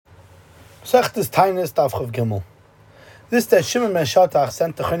Shechtes Tainis Tavchav Gimel. This that Shimon ben Shatach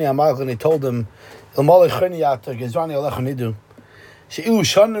sent to Choni HaMagal and he told him, Il Malach Choni Yater Gezrani Alech Nidu. She'ilu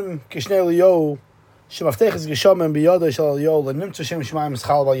Shanim Kishnei Eliyahu Shemaftechis Geshamim Biyadei Shal Eliyahu Lenimtzu Shem Shemaim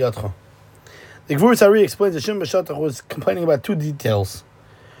Eschal Bal Yadcha. The Gvurus Ari explains that Shimon ben Shatach was complaining about two details.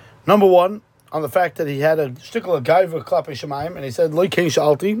 Number one, on the fact that he had a shtickle of gaiva klapei Shemaim, and he said Lo Kein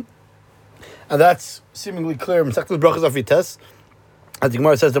Shalti, and that's seemingly clear in Masechtas Brachos Afites. As the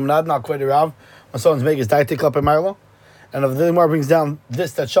Gemara says, the Menad not quite Rav when someone's making his daiti klapei Marlo. And if the Gemara brings down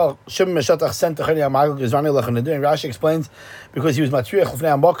this that Shimon ben Shatach sent to Choni HaMagal Gezrani Alech Nidu, and Rashi explains because he was matriach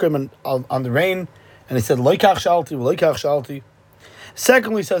l'fnei HaMokim and on the rain, and he said Lo Kach Shalti.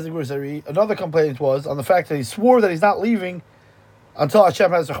 Secondly, says the Gvurus Ari, another complaint was on the fact that he swore that he's not leaving until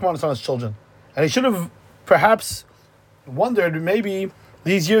Hashem has Rachmanis on his children. And he should have perhaps wondered, maybe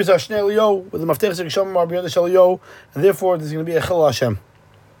these years are Shnei Eliyahu, with the Maftech Geshamim are B'yadei Shel Eliyahu, and therefore there's going to be a Chil Hashem.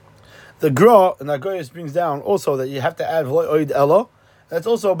 The Gra, and that Goyes brings down also that you have to add V'lo Oid Elo. That's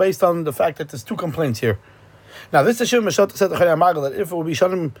also based on the fact that there's two complaints here. Now, this Shimon ben Shatach said to Choni HaMagal that if it would be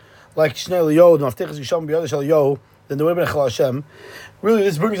Shanim like Shnei Eliyahu, the Maftech Geshamim B'yadei Shel Eliyahu, then there would have been a Chil Hashem. Really,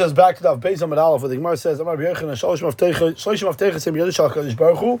 this brings us back to the Beis Amud Aleph, where the Gemara says, Amar B'yochan Shlosh Maftech Sem B'yadei Shel HaKadosh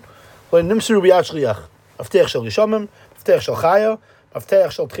Baruch Hu, Lo Nimsuru B'yad Shliach. Maftech Shel Geshamim, Maftech Shel Chaya,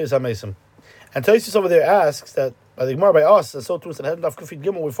 Maftech Shel Tchias HaMesim. And Tosfos over there asks that by the Gemara by us, and so too in the head of Kufid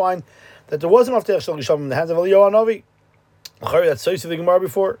Gimel, we find that there was a Maftech Shel Geshamim in the hands of Eliyahu Hanavi. That's Tosfos of the Gemara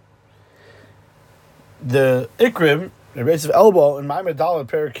before. The Ikrim, the race of elbow in Ma'amad Daled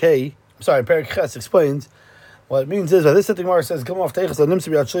Perik Ches explains what it means is that this the Gemara says Gimel Maftech Shel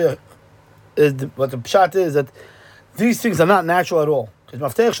Nimsuru B'yad Shliach. What the pshat is that these things are not natural at all. Because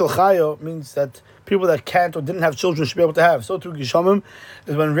Maftech Shel Chaya means that people that can't or didn't have children should be able to have. So too Geshamim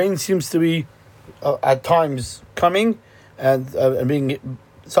is when rain seems to be at times coming and being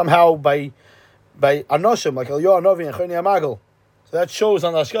somehow by Anoshim, like Eliyahu Hanavi and Choni HaMagal. So that shows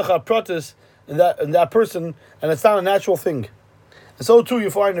on the Hashgacha Pratis in that person, and it's not a natural thing. And so too you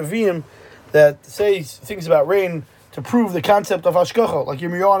find Nevi'im that say things about rain to prove the concept of Hashgacha, like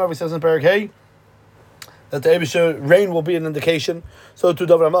Yirmiyahu Hanavi says in Perek Hey, that the Eibusher rain will be an indication. So too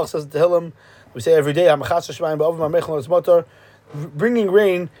David HaMelech says in Tehillim, we say every day, bringing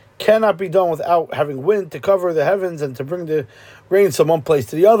rain cannot be done without having wind to cover the heavens and to bring the rain from one place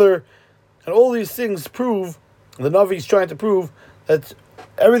to the other. And all these things prove, the Navi is trying to prove, that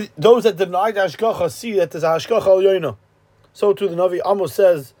those that deny the Hashgacha see that there's a Hashgacha Elyono. So too the Navi almost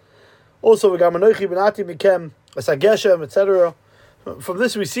says, also, etc. From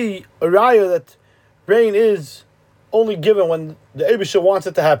this we see a raya that rain is only given when the Eibusher wants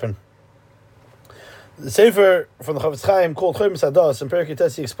it to happen. The Sefer from the Chavetz Chaim called Choymes Hadas, and Perek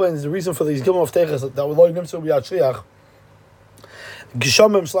Yutes explains the reason for these Gimel Maftechas that were Lo Nimsuru B'yad Shliach,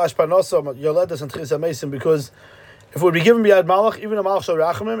 Geshamim / Parnasa, Yoledas and Tchias HaMesim, because if it would be given B'yad Malach, even a Malach Shel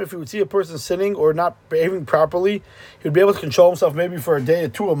Rachamim, if he would see a person sinning or not behaving properly, he would be able to control himself maybe for a day or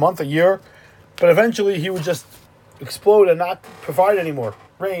two, a month, a year, but eventually he would just explode and not provide anymore,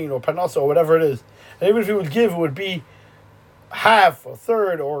 rain or Parnasa or whatever it is. And even if he would give, it would be half or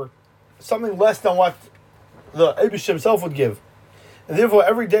third or something less than what the Eibusher himself would give. And therefore,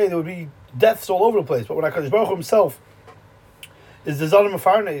 every day there would be deaths all over the place. But when HaKadosh Baruch Hu himself is the Zalim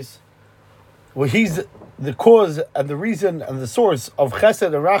Mefarnes, where he's the cause and the reason and the source of Chesed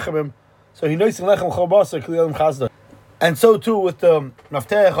and Rachamim, so he knows in Lechem Chol Basar Kli Elam Chazda. And so too with the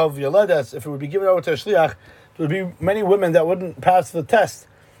Maftech of Yoledes, if it would be given over to a Shliach, there would be many women that wouldn't pass the test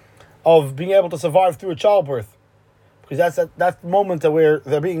of being able to survive through a childbirth. Because that's the moment that where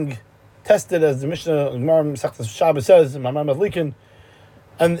they're being tested, as the Mishnah Gemara Masechtas Shabbos says, Mamar Madlikin,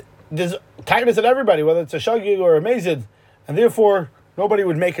 and there's tightness at everybody, whether it's a shagig or a mazid, and therefore nobody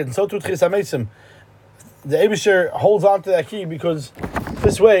would make it. And so too Tchias HaMesim, the Eibusher holds on to that key because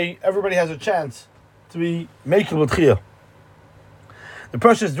this way everybody has a chance to be making with Chiyah. The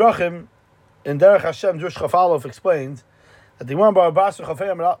precious Drachim in Derech Hashem Drush Chaf Aleph explains that the Gemara Bar Basra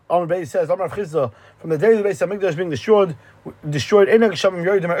Chafayim on the Beis says, Amar Chizda, from the day the Beis Hamikdash being destroyed, Eina Geshamim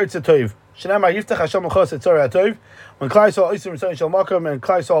Yoredim Ha'Eretz HaTov. Shenamar Yiftach Hashem L'chos Etzor HaTov. When Klai saw Yisrael Mitzrayim Shel Makom and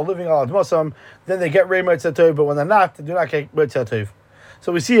Klai saw living al Admasam, then they get Reim Eretz HaTov, but when they're not, they do not get Eretz HaTov.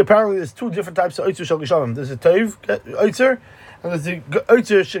 So we see apparently there's two different types of Eitzur Shel Geshamim. There's a Tov Eitzur, and there's the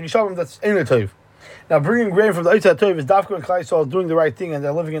Eitzur Shel Geshamim that's Eina Tov. Now, bringing grain from the Eitzur HaTov is Dafka and Klai Yisrael doing the right thing, and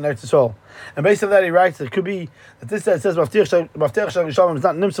they're living in Eretz Yisrael. And based on that, he writes that it could be that this that says Maftech Shel Geshamim is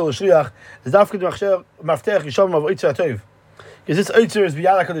not Nimsel L'Shliach, is Dafka Maftech Geshamim of Eitzur HaTov. Because this Eitzur is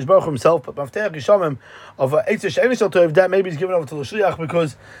B'yad HaKadosh Baruch Hu himself, but Maftech Geshamim of Eitzur She'ein Shel Tov, that maybe is given over to L'Shliach,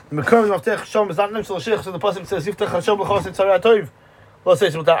 because the Mekom of Maftech Geshamim is not Nimsel L'Shliach, so the Pasuk says Yiftach Hashem L'chos Etzor HaTov. Let's say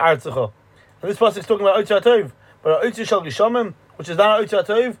it's with that Artzecha. And this pasuk is talking about Oitzer HaTov. But Oitzer Shel Geshamim, which is not Oitzer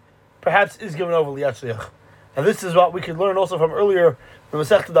HaTov, perhaps is given over Liyat. And this is what we could learn also from earlier in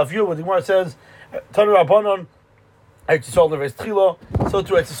Masechta Daf Yud, where the Gemara says, Tanu Rabbanon, Eretz Yisrael Neves Tchilo, so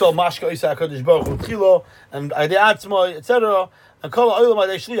to Eretz Yisrael Mashka Isa HaKadosh Baruch Hu Tchilo, and Aidei Atzmai, etc., and Kol HaOlam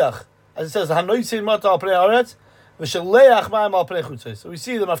Aidei Shliach. As it says, Hanoisin Mata Al Pnei Haaretz, V'Sheleach Ma'am Al Pnei Chutzos. So we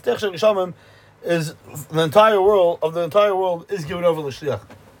see the Maftech Shel Geshamim is the entire world is given over to Shliach.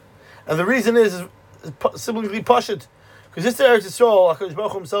 And the reason is simply Pashit. Because this Eretz Yisrael, HaKadosh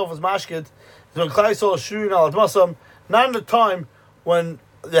Baruch Hu himself was Mashkid, is when Klal Yisrael is Shurin Al Admasam, not in the time when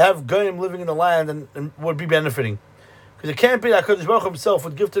they have Goyim living in the land and would be benefiting. Because it can't be that HaKadosh Baruch Hu himself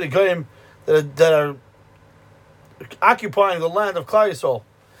would give to the Goyim that are occupying the land of Klal Yisrael.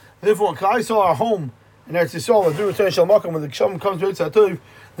 Therefore, when Klal Yisrael are home in Eretz Yisrael, and do return Shel Makom, when the Geshamim comes to Oitzer HaTov,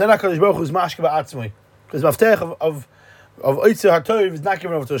 then HaKadosh Baruch Hu is Mashke Ba'atzmai. Because Maftech of Oitzer HaTov is not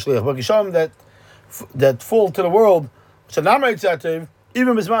given over to a Shliach. But Geshamim that fall to the world, which are not Oitzer HaTov,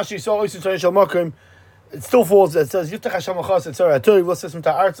 even Mizmash Yisrael Oitzer Shel Makom, it still falls. It says Yiftach Hashem Lachas Oitzer HaTov, let's listen to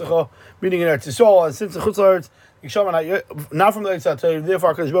Artzecha, meaning in Eretz Yisrael, and since the Chutz La'aretz, Geshamim not from the Oitzer HaTov,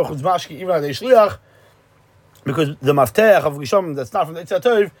 therefore HaKadosh Baruch Hu is Mashke even at the Shliach, because the Maftech of Geshamim that's not from the Oitzer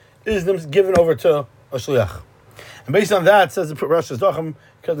HaTov is them given over to a Shliach. And based on that, says the Rosh Hashanah, you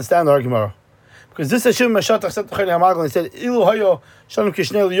can understand the argument. Because this Hashem Mashatach said to Chayei HaMagal, and he said, Ilu hayo shanim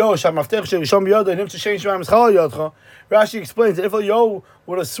kishnei liyo, sham maftech shel Yisham b'yado, nim t'shein shemaim eschal yodcha. Rashi explains that if Liyo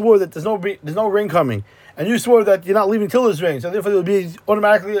would have swore that there's no rain coming, and you swore that you're not leaving till there's rain, so therefore there would be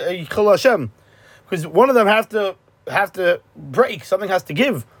automatically a Chil Hashem. Because one of them have to break, something has to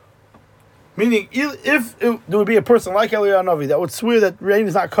give. Meaning, if there would be a person like Eliyahu Navi that would swear that rain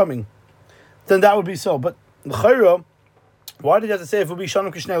is not coming, then that would be so. But l'chayra, why did you have to say if it would be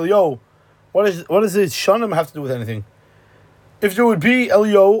Shanim Kishnei Eliyahu? What does this Shanim have to do with anything? If there would be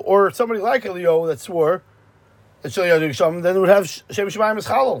Eliyahu or somebody like Eliyahu that swore that Eliyahu Shanim, then it would have Shem Shemayim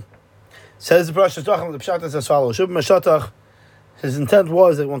Eschalol. Says the Rosh Hashanah, the Pshat is as follows: Shub Mashatach, his intent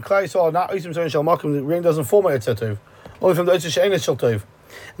was that when Klal Yisrael not Oitzim Tzon Shel Makom, the rain doesn't fall by Oitzer HaTov, only from the Oitzer She'enes Shel Tov.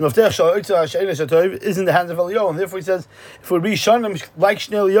 And Maftech Shel Oitzer She'enes Shel Tov is in the hands of Eliyahu, and therefore he says if it would be Shanim like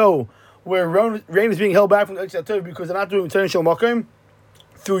Shnei Eliyahu, where rain is being held back from the Oitzer HaTov because they're not doing Tzon Shel Makom,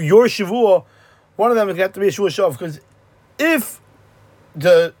 through your Shavua, one of them is going to have to be a Shavua Shav, because if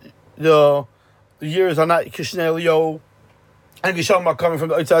the years are not Kishnei Eliyahu and Geshamim are coming from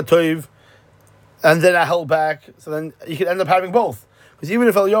the Oitzer HaTov, and then I held back, so then you could end up having both. Because even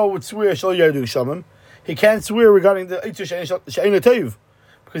if Eliyahu would swear Shal Yadu Geshamim, he can't swear regarding the Oitzer She'ein HaTov,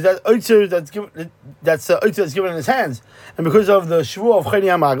 because that Oitzer that's Oitzer that's given in his hands, and because of the Shavuah of Chayei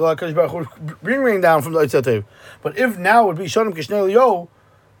HaMagal, HaKadosh Baruch Hu would bring rain down from the Oitzer HaTov. But if now it would be Shanim Kishnei Eliyahu,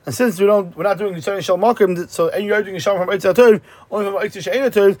 and since we're not doing Tzon Shel Makom, so and you're doing a Shanim from Oitzer HaTov, only from Oitzer She'ein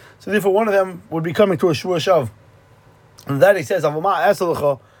HaTov, so therefore one of them would be coming to a Shavuah Shav. And that he says, Avama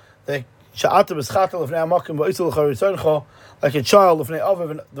Asalacha, that Sha'ata b'schatel l'fnei ha'makom v'oitzel l'cha, like a child l'fnei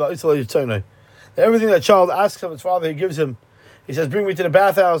aviv v'oitzel l'yitzonai. Everything that child asks of his father, he gives him. He says, bring me to the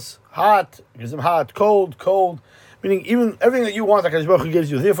bathhouse, hot, he gives him hot, cold, meaning even everything that you want, HaKadosh Baruch Hu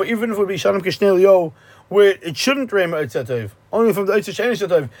gives you. Therefore, even if it would be Shanim Kishnei Eliyahu, where it shouldn't rain Oitzer HaTov, only from the Oitzer She'ein Shel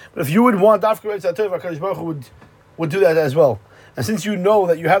Tov, but if you would want Dafka Oitzer HaTov, HaKadosh Baruch Hu would do that as well. And since you know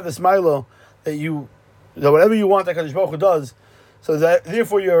that you have this Milo, that whatever you want, HaKadosh Baruch Hu does, so that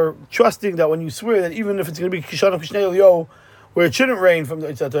therefore you're trusting that when you swear that even if it's going to be Shanim Kishnei Eliyahu, where it shouldn't rain from the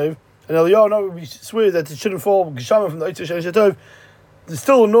Oitzer HaTov, and Eliyahu we swear that it shouldn't fall Geshamim from the Oitzer She'ein Shel Tov, there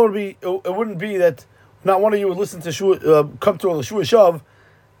still it wouldn't be that not one of you would listen to come to a Shua Shav,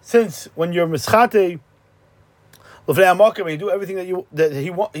 since when you're Mischate L'fnei HaMakom, you do everything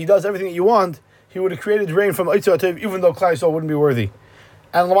he does everything that you want, he would have created rain from Oitzer HaTov, even though Klal Yisrael wouldn't be worthy.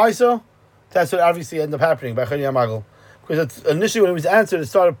 And L'maisa, that's what obviously ended up happening by Chayei HaMagal. Because initially when it was answered, it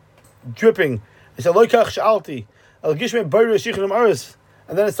started dripping. It said, Loikach Sha'alti, Al Gishmei Boirei Shichrim Aris,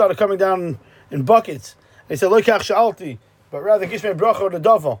 and then it started coming down in buckets. And he said, Loikach Sha'alti, but rather Gishmei Bracha or the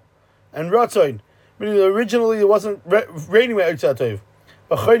Dava, and Ratzoin. Meaning that originally it wasn't raining by Oitzer HaTov.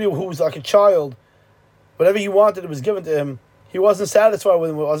 But Chayei, who was like a child, whatever he wanted, it was given to him. He wasn't satisfied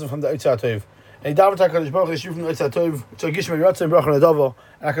with him, it wasn't from the Oitzer HaTov. And he davened to HaKadosh Baruch Hu, Yeshiv from the Oitzer HaTov, so Gishmei Ratzoin Bracha and the Dava,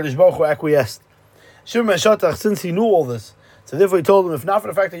 and HaKadosh Baruch Hu acquiesced. Shimon Shatach, since he knew all this, so therefore he told him, if not for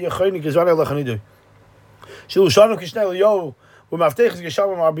the fact that you're chaynik, is rani alachanidu. Shilu Shanim Kishnei Eliyahu, when Maftech is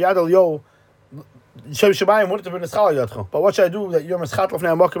Geshamim are biyad Eliyahu, Shem Shemayim wanted to bring a schal yadcha. But what should I do that you're Meschat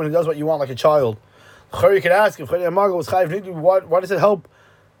l'fnei ha'makom and he does what you want like a child? Chayei you could ask, if Chayei HaMagal was chayiv nidu, why does it help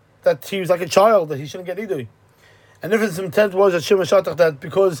that he was like a child, that he shouldn't get nidu? And if his intent was that Shimon Shatach, that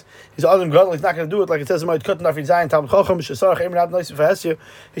because he's Adam Gadol, he's not going to do it, like it says in my Cut Nafid Zayin, Talmud Chacham, Shesarach Emin Ad Noisim Fahesya,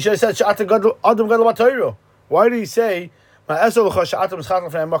 he should have said, Sha'at Adam Gadol B'Torah. Why did he say, says the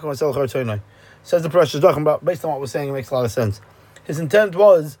Parashas Dachim, based on what we're saying, it makes a lot of sense. His intent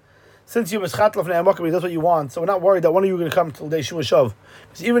was, since you mischat lefnei hamakom, that's what you want, so we're not worried that one of you are going to come till day Shua Shav.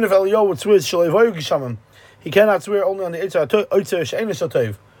 Because even if Eliyahu would swear, Shalevayu Gishamim, he cannot swear only on the Eitzer She'ein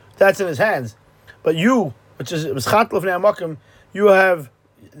Shatoiv. That's in his hands. But you, which is mischat lefnei hamakom, you have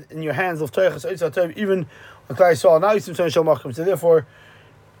in your hands of Teichas Eitzer Tov, even when Klai saw now Yisim Teichas Makom. So therefore,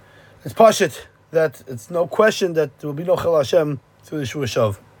 it's pashit that it's no question that there will be no Chel Hashem through the Shua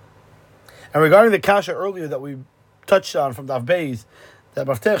Shav. And regarding the kasha earlier that we touched on from Daf Beis, that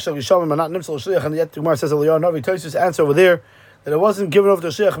Maftech Shel Yishamim are not Nimtzal Shliach, and yet the Gemara says Eliyahu Navi, Tosfos answer over there that it wasn't given over to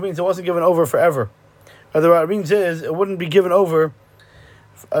Shliach means it wasn't given over forever. Rather, what it means is it wouldn't be given over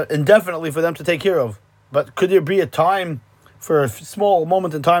indefinitely for them to take care of. But could there be a time for a small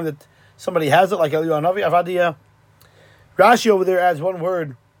moment in time that somebody has it, like Eliyahu Navi? Avadia. Rashi over there adds one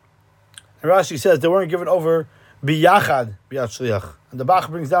word, and Rashi says they weren't given over biyachad biyat shliach. And the Bach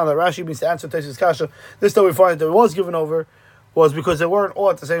brings down that Rashi means to answer Tosfos kasha. This, though, we find that it was given over was because they weren't all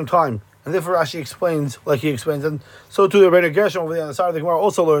at the same time. And therefore Rashi explains like he explains. And so too the Rebbeinu Gershom over there on the side of the Gemara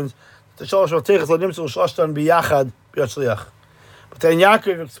also learns that the Shalosh Vateichas L'Nimtzul Shlashtan Biyachad B'Yad Shliach. But then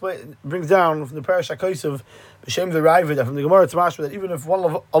Yaakov brings down from the Parashat HaKosov B'Shem the Ravid that from the Gemara Tzmashma that even if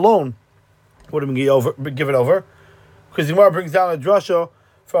one alone would have been given over, because the Gemara brings down a drasha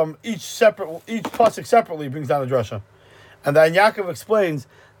from each pasuk separately brings down a drasha. And then Yaakov explains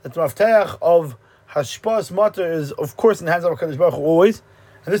that the Mafteach of Hashpas Matar is, of course, in the hands of HaKadosh Baruch Hu always.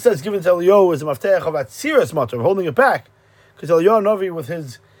 And this that's given to Eliyahu is a Mafteach of Atziras Matar, of holding it back. Because Eliyahu Navi, with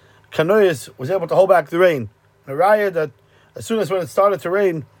his Kanoyas, was able to hold back the rain. And a raya that as soon as when it started to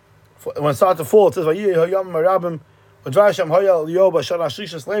rain, when it started to fall, it says, Vayih Hayam Marabim, V'dvasham Hayal Eliyahu B'Shana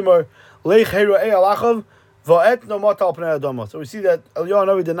Shlishas Leimor, Leich Heru Ei Alachav, Va'et No Matal Pnei Adama. So we see that Eliyahu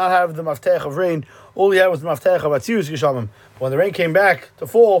Navi did not have the Mafteach of rain. All he had was the Mafteach of Atziras Gishamim. When the rain came back to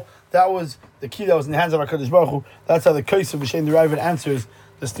fall, that was the key that was in the hands of HaKadosh Baruch Hu. That's how the case of B'Shem the Ravid answers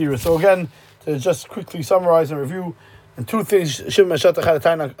the stira. So again, to just quickly summarize and review, and two things, Shimon Shatach had a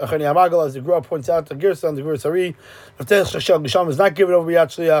time Achani Hamagal, as the Gemara points out, the Gersan, the Gemara Sari, Maftech Shel Gisham is not given over B'Yad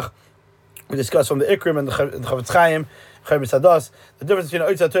Shliach. We discussed from the Ikrim and the Chavetz Chaim, Chaim Sadas, the difference between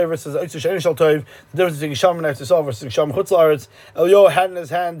Oitza Tov versus Oitza She'ein Shel Tov, the difference between Gisham and Eretz versus Gisham Chutz La'aretz. Eliyahu had in his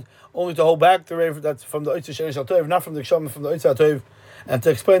hand only to hold back the rain that's from the Oitza She'ein Shel Tov, not from the Gisham, from the Oitza Tov, and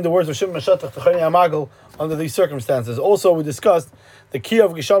to explain the words of Shimon Shatach to Chani Hamagal under these circumstances. Also, we discussed the key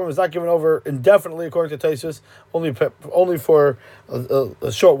of Gishamim is not given over indefinitely, according to Tosfos, only for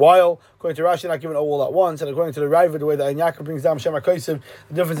a short while. According to Rashi, not given all at once. And according to the Ravid, the way that Yaakov brings down Shem HaKosov,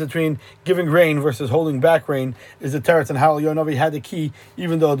 the difference between giving rain versus holding back rain is the teretz and how Eliyahu Navi had the key,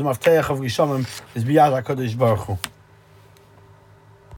 even though the Mafteach of Gishamim is B'Yad HaKadosh Baruch Hu.